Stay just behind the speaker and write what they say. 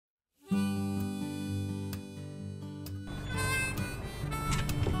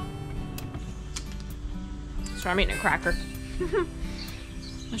Sorry, I'm eating a cracker.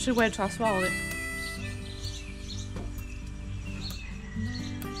 I should wait until I swallowed it.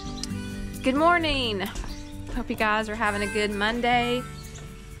 Good morning. Hope you guys are having a good Monday.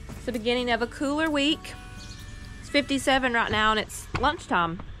 It's the beginning of a cooler week. It's 57 right now and it's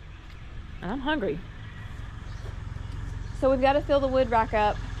lunchtime. And I'm hungry. So we've got to fill the wood rack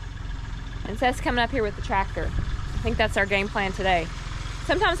up. And Seth's coming up here with the tractor. I think that's our game plan today.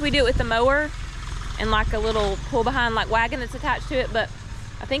 Sometimes we do it with the mower and like a little pull behind like wagon that's attached to it, but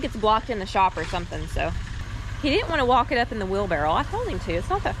I think it's blocked in the shop or something, so. He didn't want to walk it up in the wheelbarrow. I told him to. It's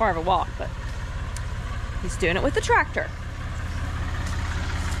not that far of a walk, but he's doing it with the tractor.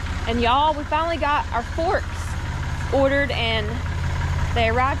 And y'all, we finally got our forks ordered and they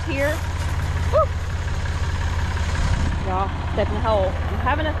arrived here. Woo! Y'all, stepped in a hole. I'm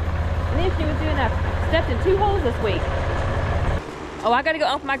having an issue with doing that. I stepped in 2 holes this week. Oh, I gotta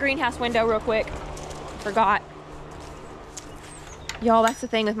go open my greenhouse window real quick. Forgot. Y'all, that's the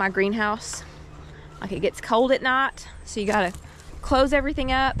thing with my greenhouse. Like, it gets cold at night, so you gotta close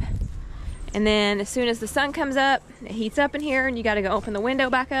everything up. And then as soon as the sun comes up, it heats up in here and you gotta go open the window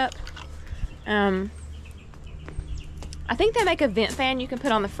back up. I think they make a vent fan you can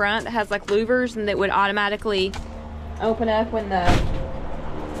put on the front that has like louvers and that would automatically open up when the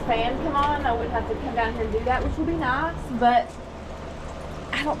fan come on. I wouldn't have to come down here and do that, which would be nice, but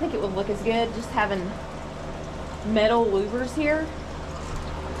I don't think it would look as good just having metal louvers here.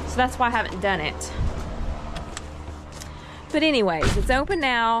 So that's why I haven't done it. But anyways, it's open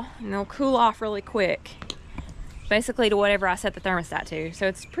now and it'll cool off really quick. Basically to whatever I set the thermostat to. So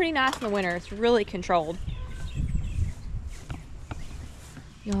it's pretty nice in the winter. It's really controlled.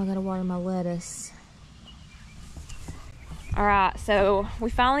 Y'all, I gotta water my lettuce. All right, so we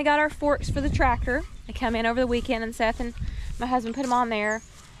finally got our forks for the tractor. They come in over the weekend and Seth and my husband put them on there.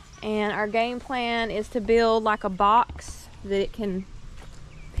 And our game plan is to build like a box that it can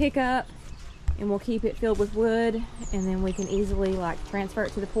pick up, and we'll keep it filled with wood, and then we can easily like transfer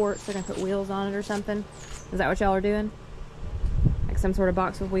it to the porch. They're gonna put wheels on it or something. Is that what y'all are doing? Like some sort of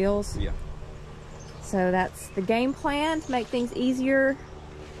box with wheels? Yeah. So that's the game plan, to make things easier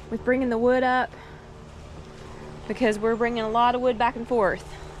with bringing the wood up, because we're bringing a lot of wood back and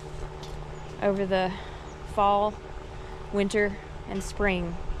forth over the fall, winter, and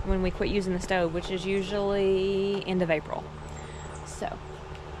spring when we quit using the stove, which is usually end of April. So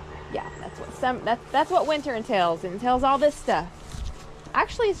yeah, that's what winter entails. It entails all this stuff.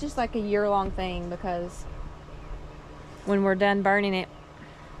 Actually, it's just like a year-long thing, because when we're done burning it,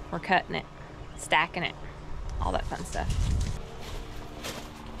 we're cutting it, stacking it, all that fun stuff.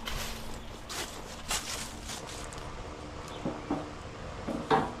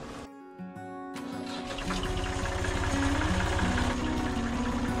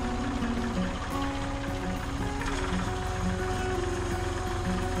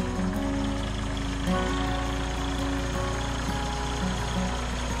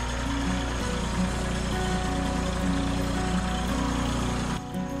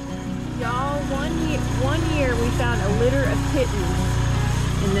 One year we found a litter of kittens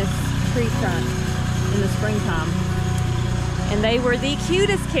in this tree trunk in the springtime. And they were the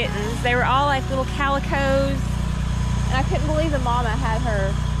cutest kittens. They were all like little calicos. And I couldn't believe the mama had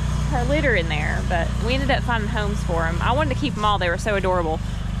her litter in there, but we ended up finding homes for them. I wanted to keep them all. They were so adorable.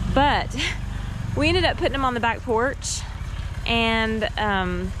 But we ended up putting them on the back porch. And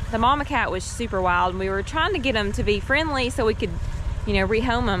the mama cat was super wild. And we were trying to get them to be friendly so we could, you know,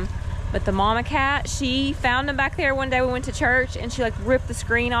 rehome them. But the mama cat, she found them back there one day. We went to church and she like ripped the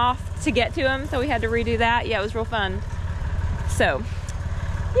screen off to get to them. So we had to redo that. Yeah, it was real fun. So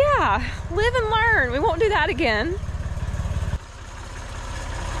yeah, live and learn. We won't do that again.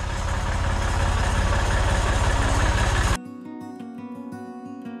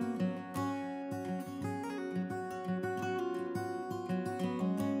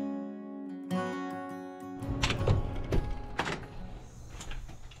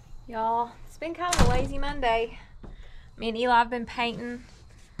 Y'all, it's been kind of a lazy Monday. Me and Eli have been painting.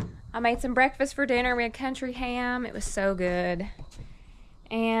 I made some breakfast for dinner. We had country ham. It was so good.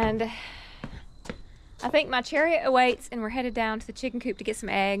 And I think my chariot awaits and we're headed down to the chicken coop to get some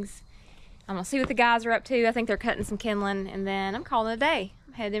eggs. I'm gonna see what the guys are up to. I think they're cutting some kindling, and then I'm calling it a day.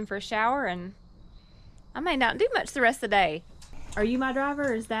 I'm headed in for a shower and I may not do much the rest of the day. Are you my driver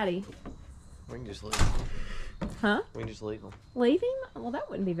or is Daddy? We can just leave. Huh? We can just leave them. Leave him? Well, that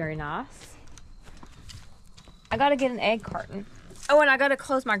wouldn't be very nice. I gotta get an egg carton. Oh, and I gotta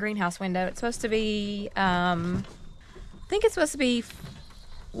close my greenhouse window. It's supposed to be, I think it's supposed to be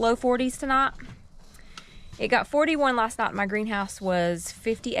low 40s tonight. It got 41 last night. My greenhouse was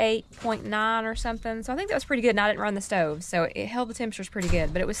 58.9 or something. So I think that was pretty good, and I didn't run the stove. So it held the temperatures pretty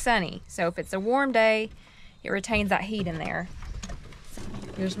good, but it was sunny. So if it's a warm day, it retains that heat in there.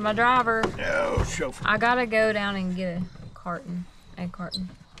 Here's my driver. No, chauffeur. I gotta go down and get a carton, egg carton,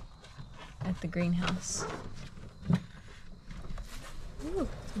 at the greenhouse. Ooh,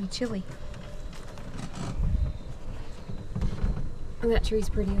 it's gonna be chilly. Oh, that tree's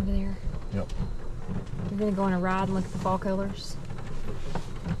pretty over there. Yep. We're gonna go on a ride and look at the fall colors.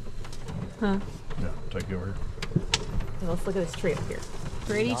 Huh? Yeah, take you over here. So let's look at this tree up here.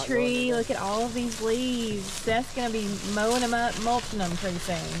 Pretty tree, look at all of these leaves. Seth's gonna be mowing them up, mulching them pretty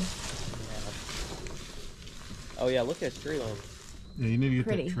soon. Oh yeah, look at this tree lamp. Yeah, you need to get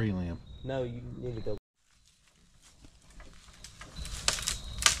Pretty. that tree lamp. No, you need to go.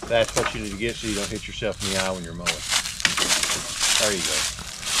 That's what you need to get so you don't hit yourself in the eye when you're mowing. There you go.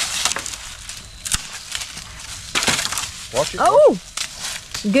 Watch it. Oh!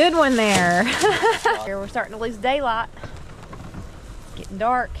 Good one there. Here we're starting to lose daylight. It's getting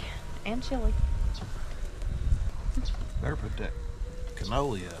dark and chilly. Better put that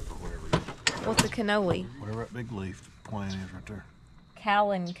cannoli up or whatever it is. What's a cannoli? Whatever that big leaf plant is right there.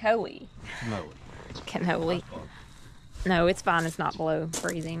 Calancoe. Cannoli. Cannoli. No, it's fine. It's not below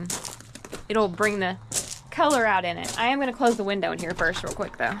freezing. It'll bring the color out in it. I am going to close the window in here first real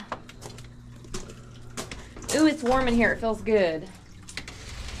quick though. Ooh, it's warm in here. It feels good.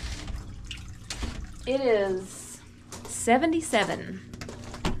 It is 77.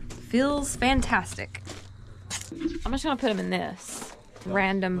 Feels fantastic. I'm just going to put them in this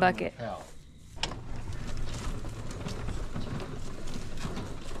random bucket.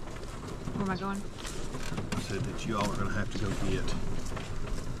 Where am I going? I said that you all are going to have to go get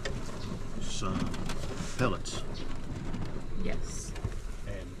some pellets. Yes.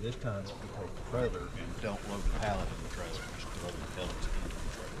 And this time you take the trailer and don't load the pallet in the trailer. Just load the pellets in the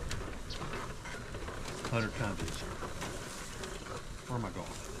trailer. 100 times easier. Where am I going?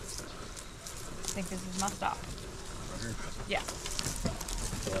 I think this is my stop. Right here? Yeah.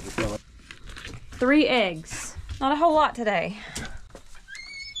 So I'll just fill it. 3 eggs. Not a whole lot today.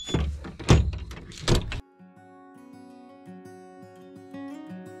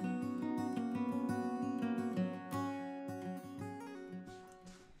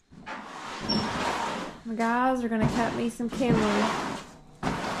 My guys are gonna cut me some kindling.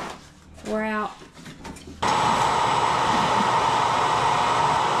 We're out.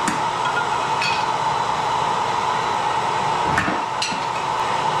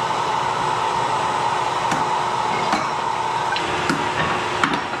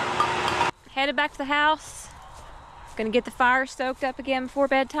 Headed back to the house. Gonna get the fire stoked up again before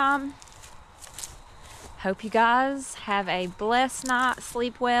bedtime. Hope you guys have a blessed night,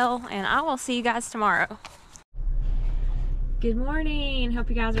 sleep well, and I will see you guys tomorrow. Good morning. Hope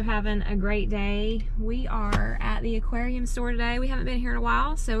you guys are having a great day. We are at the aquarium store today. We haven't been here in a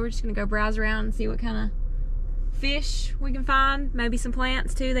while, so we're just gonna go browse around and see what kind of fish we can find. Maybe some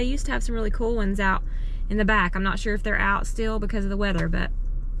plants too. They used to have some really cool ones out in the back. I'm not sure if they're out still because of the weather, but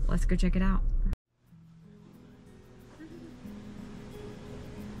let's go check it out.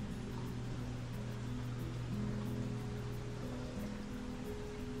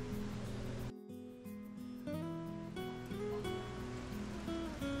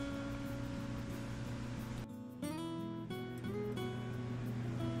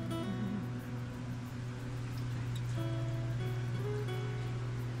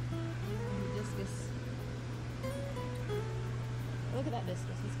 Look at that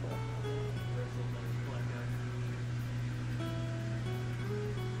discus, he's cool.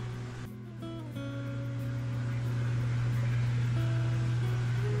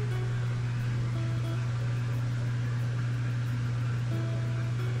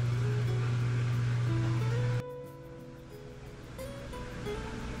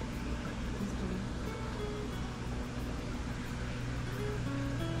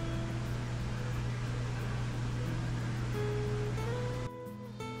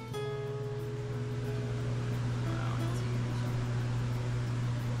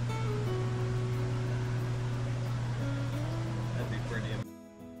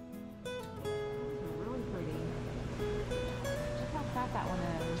 That one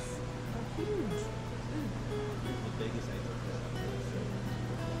is. They're huge. The biggest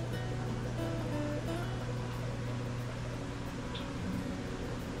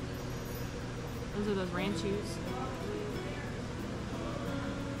Those are those ranchos.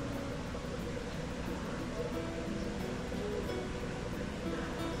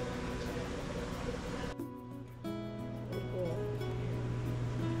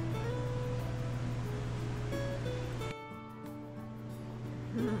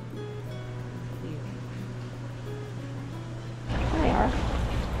 There they are.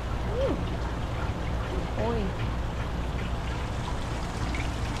 Ooh. Boy.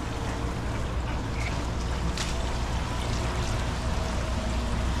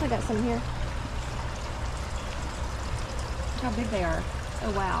 I got some here. Look how big they are.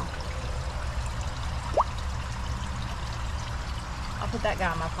 Oh wow. I'll put that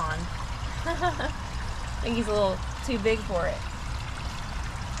guy in my pond. I think he's a little too big for it.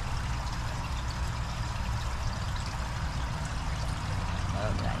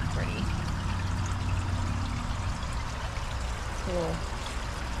 Oh, that's pretty. Cool.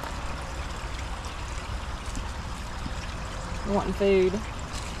 I'm wanting food.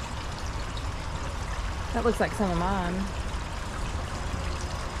 That looks like some of mine.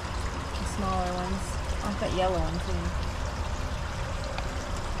 The smaller ones. I like that yellow one too.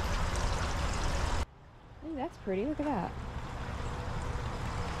 Ooh, that's pretty. Look at that.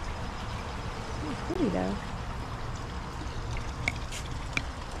 That's pretty though.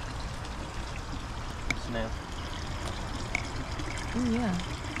 Snap. Oh yeah.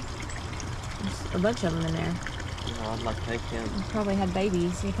 There's a bunch of them in there. Oh, I'd like to take them. You probably had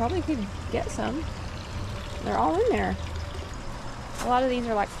babies. You probably could get some. They're all in there. A lot of these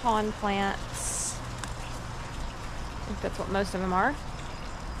are like pond plants. I think that's what most of them are.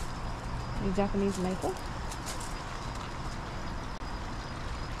 The Japanese maple.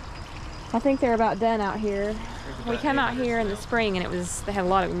 I think they're about done out here. We came out here in the spring and they had a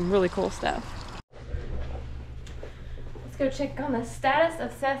lot of really cool stuff. Let's go check on the status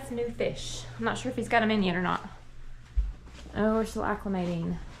of Seth's new fish. I'm not sure if he's got them in yet or not. Oh, we're still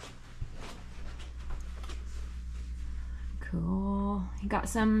acclimating. Cool. He got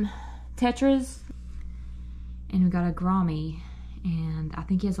some tetras and we got a gourami, and I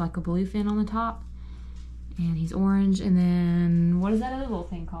think he has like a bluefin on the top, and he's orange. And then what is that other little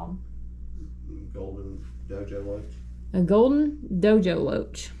thing called? Golden dojo loach. A golden dojo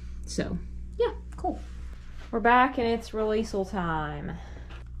loach. So yeah, cool. We're back and it's releasal time.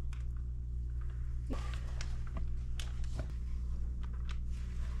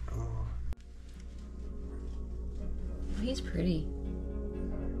 He's pretty.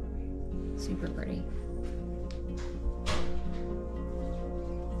 Super pretty.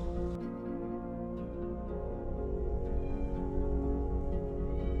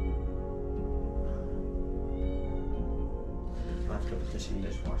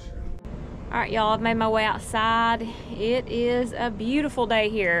 Alright y'all, I've made my way outside. It is a beautiful day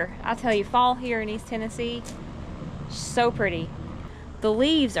here. I tell you, fall here in East Tennessee, so pretty. The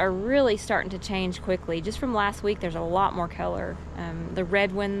leaves are really starting to change quickly. Just from last week, there's a lot more color. The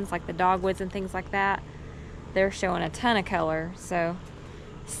red ones, like the dogwoods and things like that, they're showing a ton of color. So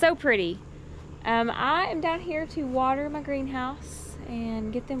pretty. I am down here to water my greenhouse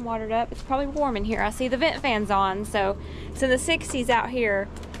and get them watered up. It's probably warm in here. I see the vent fans on, so it's in the 60s out here.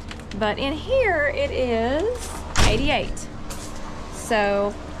 But in here, it is 88.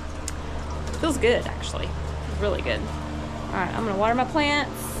 So, feels good, actually. Feels really good. All right, I'm gonna water my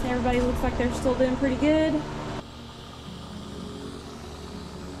plants. Everybody looks like they're still doing pretty good.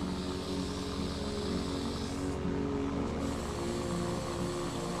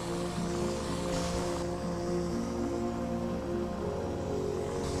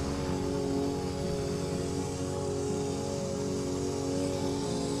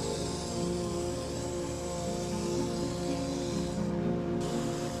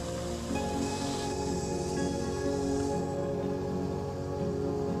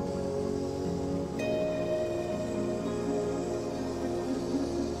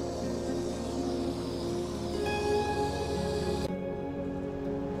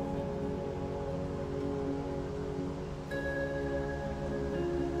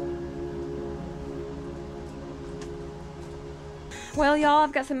 Well, y'all,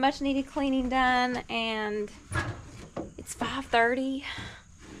 I've got some much needed cleaning done, and it's 5:30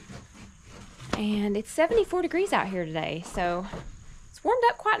 and it's 74 degrees out here today, so it's warmed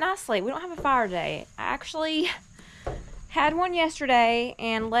up quite nicely. We don't have a fire today. I actually had one yesterday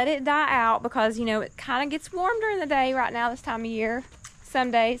and let it die out because, you know, it kind of gets warm during the day right now this time of year, some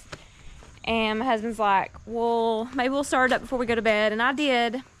days. And my husband's like, well, maybe we'll start it up before we go to bed. And I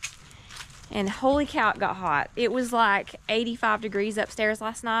did. And holy cow, it got hot. It was like 85 degrees upstairs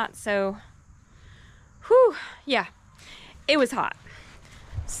last night. So, whew, yeah, it was hot.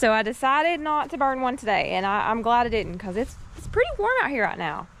 So I decided not to burn one today. And I'm glad I didn't, because it's pretty warm out here right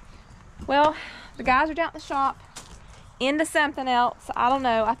now. Well, the guys are down at the shop into something else. I don't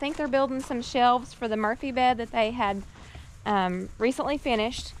know. I think they're building some shelves for the Murphy bed that they had recently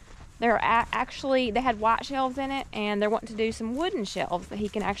finished. They're actually, they had white shelves in it, and they're wanting to do some wooden shelves that he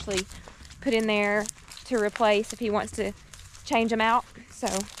can actually put in there to replace if he wants to change them out. So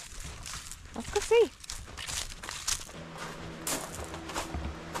let's go see.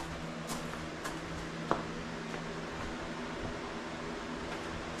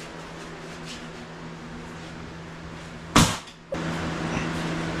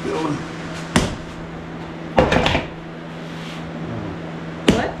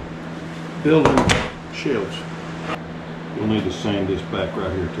 Building shelves. You'll need to sand this back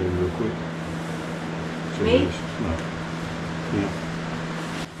right here too real quick. So Me? No.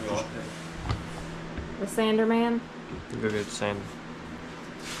 Yeah. The sander man? Go get the sand.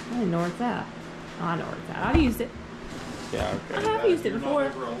 I didn't know where it's at. Oh, I know where it's at. I've used it. Yeah, I okay. have used it before.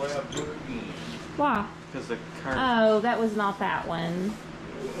 Why? Because the current. Oh, that was not that one.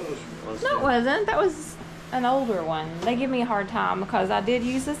 Let's No, see. it wasn't. That was an older one. They give me a hard time because I did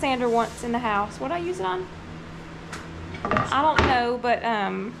use the sander once in the house. What did I use it on? I don't know, but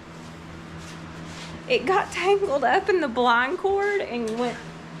it got tangled up in the blind cord and went.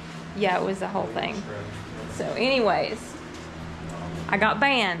 Yeah, it was the whole thing. So, anyways, I got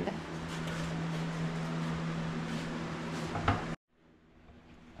banned.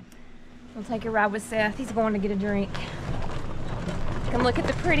 We'll take a ride with Seth. He's going to get a drink. Come look at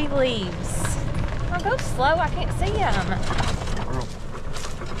the pretty leaves. Oh, go slow. I can't see them. Squirrel.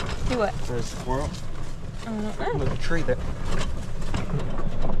 Do what? There's a squirrel. I don't know. Look at the tree there.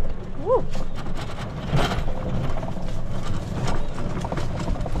 Woo.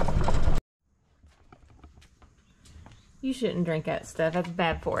 You shouldn't drink that stuff. That's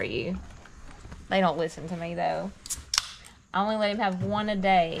bad for you. They don't listen to me, though. I only let him have one a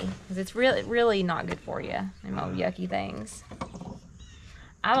day because it's really not good for you. Them old yucky things.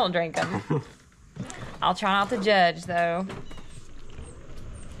 I don't drink them. I'll try not to judge, though.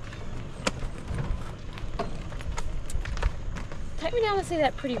 Take me down to see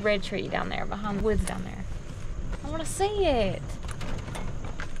that pretty red tree down there behind the woods down there. I want to see it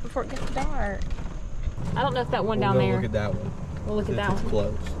before it gets dark. I don't know if that one down there. Look at that one. We'll look at that one.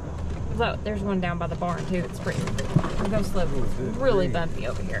 Close. Look, there's one down by the barn too. It's pretty. We'll go slow. It's really bumpy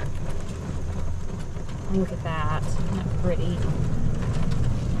over here. Look at that. Isn't that pretty?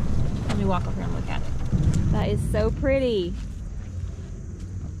 Let me walk over here and look at it. That is so pretty.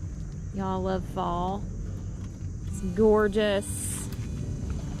 Y'all love fall. It's gorgeous.